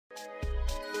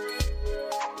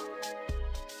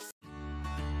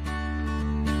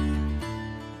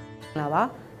ပါ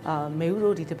မေဦး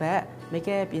တို့ဒီတစ်ပတ်မိတ်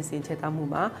ကဲပြင်ဆင်ချက်သားမှု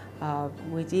မှာ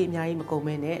ငွေကြေးအများကြီးမကုန်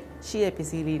မဲနဲ့ရှိတဲ့ပစ္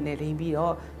စည်းလေးနဲ့လိမ်ပြီး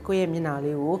တော့ကိုယ့်ရဲ့မျက်နှာ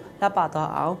လေးကိုလှပ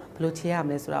သွားအောင်ဘယ်လိုချေရမ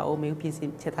လဲဆိုတာကိုမေဦးပြင်ဆင်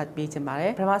ချက်သားပေးချင်ပါတ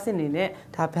ယ်ပထမဆင့်အနေနဲ့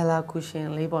ဒါ Bella Cushion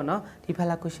လေးပေါ့နော်ဒီ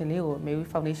Bella Cushion လေးကိုမေဦး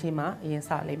foundation မှာအရင်စ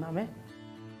လိမ့်ပါမယ်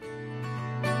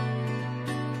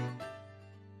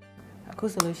အခု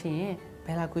ဆိုလို့ရှိရင်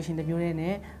Bella Cushion တစ်မျိုးနဲ့မျ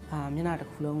က်နှာတစ်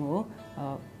ခုလုံးကို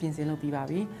ပြင်ဆင်လုပ်ပြီးပါ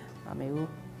ပြီမေဦး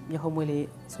မျက်ခုံးမွေးလေး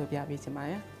ဆွဲပြပေးချင်ပါ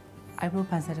တယ် eyebrow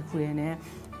pencil တစ်ခုလေးနဲ့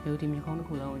မေဦးဒီမျက်ခုံးတစ်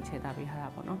ခုလုံးကိုခြေသားပေးထားတာ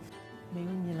ပေါ့နော်မေ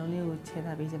ဦးမျက်လုံးလေးကိုခြေ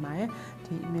သားပေးချင်ပါတယ်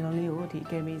ဒီမျက်လုံးလေးကိုဒီ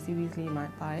Academy series လေးမှာ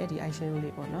ပါတယ်ဒီ eyeshadow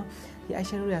လေးပေါ့နော်ဒီ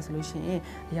eyeshadow တွေဆိုလို့ရှိရင်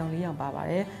အရောင်လေးရောင်ပါပါ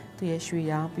တယ်သူရဲ့ရွှေ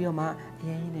ရောင်ပြီးတော့မှအရ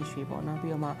င်ရင်းနဲ့ရွှေပေါ့နော်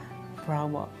ပြီးတော့မှ brown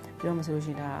ပေါ့ပြီးတော့မှဆိုလို့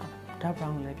ရှိရင်ဒါ dark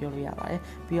brown လည်းပြောလို့ရပါတယ်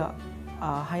ပြီးတော့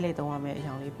highlight သုံးရမယ့်အ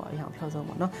ရောင်လေးပေါ့အရောင်ဖြောဆုံး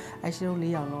ပေါ့နော် eyeshadow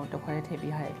လေးရောင်လုံးတစ်ခွဲထည့်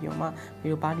ပေးထားရပြီးတော့မှမေ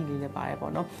တို့ပါနီလေးလည်းပါတယ်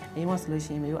ပေါ့နော်အရင်ကဆိုလို့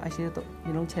ရှိရင်မေတို့ eyeshadow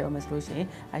မျိုးလုံးချဲ့ရမယ်ဆိုလို့ရှိရင်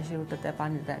eyeshadow တက်ပါ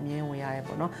နေတဲ့အမြဲဝင်ရတယ်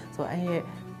ပေါ့နော်ဆိုတော့အဲ့ရဲ့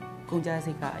ကုန်ကြ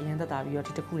စိတ်ကအရင်တက်တာပြီးတော့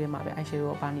ဒီတစ်ခုထဲမှာပဲ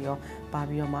eyeshadow ပါနေရောပါ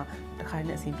ပြီးတော့မှတစ်ခါ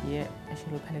နဲ့အဆင်ပြေရဲ့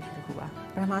eyeshadow palette တစ်ခုပါ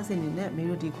ပထမအဆင့်အနေနဲ့မေ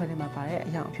တို့ဒီခွက်ထဲမှာပါတဲ့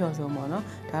အရောင်အဖြောဆုံးပေါ့နော်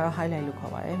ဒါတော့ highlight လို့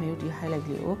ခေါ်ပါတယ်မေတို့ဒီ highlight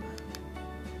လေးကို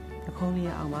နှခုံးလေး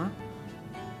အောင်ပါ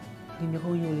ဒီမျိုး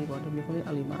ခုံးရိုးလေးပေါ့ဒီမျိုးခုံးလေး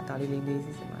အောက်လေးမှာဒါလေးလေးလေး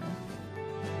စီစဉ်ပါတယ်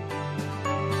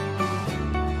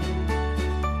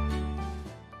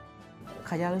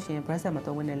ခါကြလို့ရှိရင် brush set မ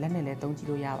သုံးဘဲနဲ့လက်နဲ့လည်းသုံးကြည့်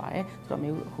လို့ရပါတယ်ဆိုတော့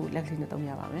မျိုးအခုလက်ကလေးနဲ့သုံး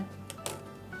ရပါမယ်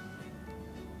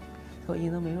ဆိုအရ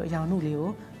င်ဆုံးမျိုးအရောင်နုလေးကို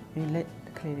မျိုးလက်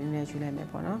ကလေးလေးနဲ့ယူလိုက်မယ်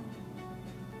ပေါ့နော်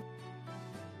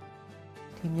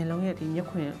ဒီမျက်လုံးရဲ့ဒီမျက်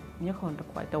ခွန်တစ်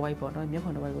ဝိုက်ပေါ့နော်မျက်ခွ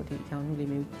န်တစ်ဝိုက်ကိုဒီအရောင်နုလေး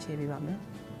မျိုးချဲပေးပါမယ်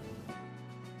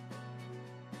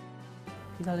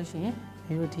ပြီးတော့လို့ရှိရင်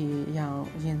မျိုးဒီအရောင်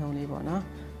အရင်ဆုံးလေးပေါ့နော်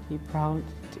ဒီ brown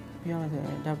ပြောရမယ်ဆိုရ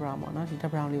င် dark brown ပေါ့နော်ဒီ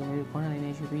dark brown လေးကိုမျိုးခေါင်းလေး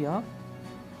နဲ့ယူပြီးတော့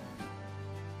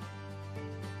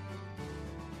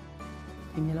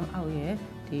ဒီမျိုးလုံးအောက်ရဲ့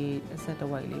ဒီအဆက်တစ်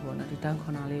ဝိုက်လေးပေါ့နော်ဒီ down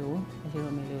corner လေးကိုအရှိ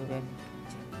တော်မင်းလေးကိုပဲ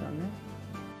ချက်ပြပါမယ်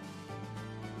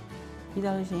ပြီး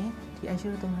တော့လို့ရှိရင်ဒီအရှိ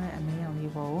တော်သုံးထားတဲ့အမဲရောင်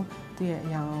လေးပေါ့သူ့ရဲ့အ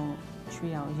ရောင်ရွှေ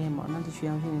ရောင်အရင်ပေါ့နော်ဒီရွှေ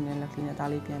ရောင်ဖြစ်နေတဲ့လက်ကလေးနဲ့ဒါ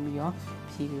လေးပြန်ပြီးတော့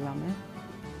ဖြည့်ပေးပါမယ်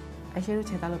eyeshadow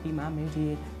ချေသားလုပ်ပြီးမှမေဒီ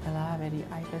ဘလာပဲဒီ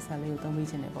eye pencil လေးကိုသုံးပေး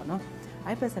ခြင်းနဲ့ပေါ့နော်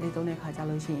eye pencil လေးသုံးတဲ့အခါကျ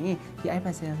လို့ရှိရင်ဒီ eye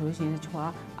pencil ဆိုလို့ရှိရင်ချွာ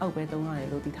အောက်ပဲသုံးရတယ်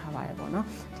လို့သိထားပါတယ်ပေါ့နော်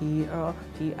ဒီ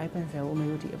eye pencil ကိုမေ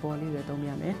တို့ဒီအပေါ်လေးပဲသုံး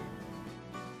ရမယ်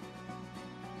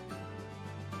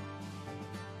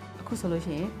အခုဆိုလို့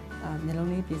ရှိရင်မျက်လုံး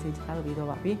လေးပြင်ဆင်ချထားလို့ပြီးတော့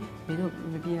ပါပြီမေတို့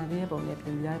မပြင်ရသေးတဲ့ပုံနဲ့ပြ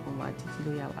င်ပြရတဲ့ပုံမှာကြည့်ကြည့်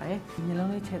လို့ရပါတယ်မျက်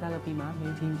လုံးလေးချဲထားလို့ပြီးမှမေ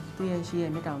ဒီသူ့ရဲ့ရှိ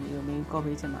ရဲ့မျက်တောင်လေးကိုမေကော့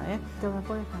ပေးချင်ပါတယ်တော်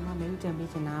ပေါ်တဲ့ခါမှာမေတို့ကြံပေး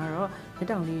ချင်တာကတော့မျက်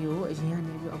တောင်လေးကိုအရင်က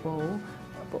နေပြီးအပေါ်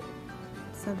ကို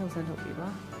ဆန်းထုတ်ပေးပါ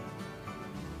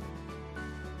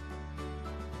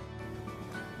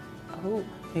အခု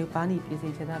မေပါနီပြင်ဆ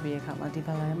င်ချထားပြီးတဲ့အခါမှာဒီဘ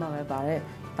က်လိုင်းမှာပဲပါတဲ့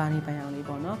ပါနီပန်းရောင်လေး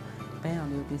ပေါ့နော်ပန်းရောင်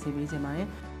လေးကိုပြင်ဆင်ပေးချင်ပါတယ်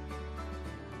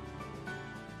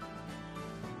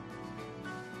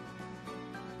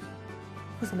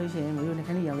ဆိုလို့ရှိရင်မျိုးနှခ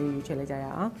မ်းလေးရောင်လေးယူချဲလိုက်ကြရ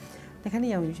အောင်နှခမ်း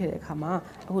လေးရောင်ယူချဲတဲ့အခါမှာ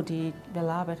အခုဒီဘ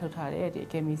လာပဲထုတ်ထားတဲ့ဒီ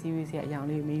Academy series ရဲ့အရောင်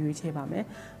လေးကိုမေးရွေးချဲပါမယ်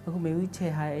အခုမေးရွေးချဲ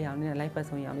ထားတဲ့အရောင်နဲ့ light ပတ်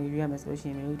ဆုံးအရောင်လေးရွေးရမယ်ဆိုလို့ရှိ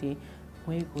ရင်မေးဒီ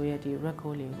ဝေးကိုရဲ့ဒီ red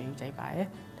gold လေးကိုမေးရွေးကြိုက်ပါတယ်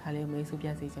ဒါလေးကိုမေးစုပြ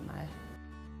စေချင်ပါတယ်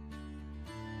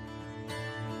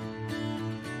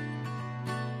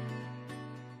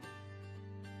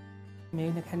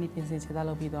မေးနှခမ်းလေးပြင်ဆင်ချဲသား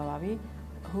လုပ်ပြီးသွားပါပြီ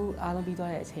အခုအားလုံးပြီး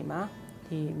သွားတဲ့အချိန်မှာ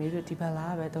ဒီမေတို့ဒီဘက်လာ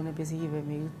ပဲတုံးတဲ့ပစ္စည်းတွေပဲ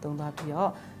မေတို့တုံးသွားပြီး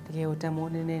တော့တကယ်ကိုတန်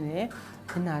မိုးနည်းနည်းနဲ့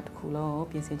မျက်နှာတစ်ခုလုံးကို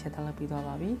ပြင်ဆင်ချက်ထားလုပ်ပြီးသွား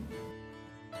ပါပြီ။